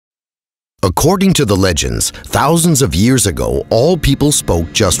According to the legends, thousands of years ago, all people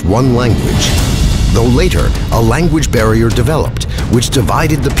spoke just one language. Though later, a language barrier developed, which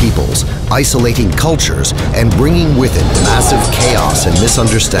divided the peoples, isolating cultures, and bringing with it massive chaos and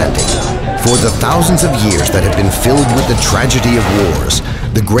misunderstanding. For the thousands of years that have been filled with the tragedy of wars,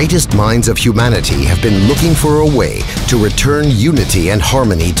 the greatest minds of humanity have been looking for a way to return unity and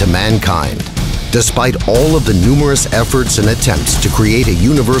harmony to mankind. Despite all of the numerous efforts and attempts to create a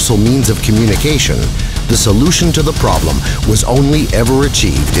universal means of communication, the solution to the problem was only ever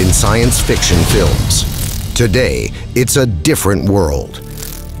achieved in science fiction films. Today, it's a different world.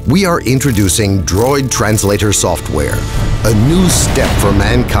 We are introducing Droid Translator software, a new step for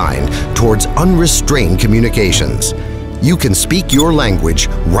mankind towards unrestrained communications. You can speak your language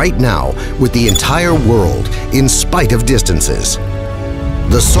right now with the entire world in spite of distances.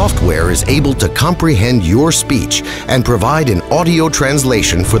 The software is able to comprehend your speech and provide an audio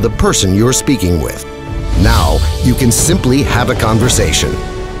translation for the person you're speaking with. Now, you can simply have a conversation.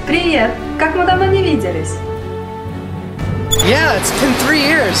 Привет! Как мы давно не виделись? Yeah, it's been 3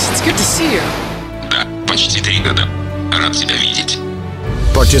 years. It's good to see you. Да, почти 3 года. Рад тебя видеть.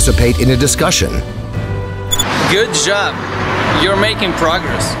 Participate in a discussion. Good job. You're making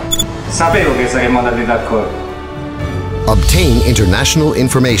progress. Sapevo che saremmo andati d'accordo. Obtain international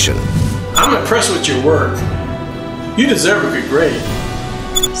information. I'm impressed with your work. You deserve a good grade.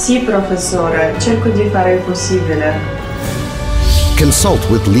 Sì, professore, cerco di fare il possibile. Consult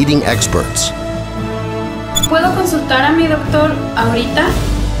with leading experts. ¿Puedo consultar a mi doctor ahorita?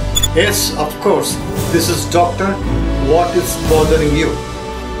 Yes, of course. This is doctor. What is bothering you?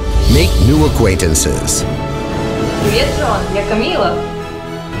 Make new acquaintances. Привет, Джон, я Камила.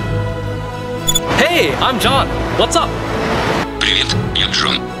 Hey, I'm John. What's up? Привет, я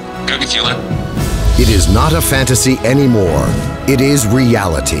Джон. Как дела? It is not a fantasy anymore. It is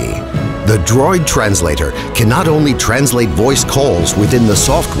reality. The Droid Translator can not only translate voice calls within the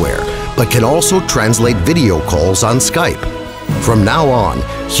software, but can also translate video calls on Skype. From now on,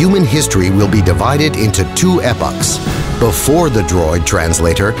 human history will be divided into 2 epochs, before the Droid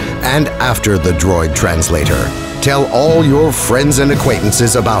Translator and after the Droid Translator. Tell all your friends and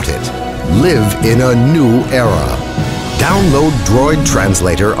acquaintances about it. Live in a new era. Download Droid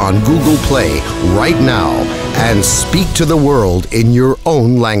Translator on Google Play right now and speak to the world in your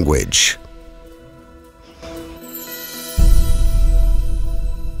own language.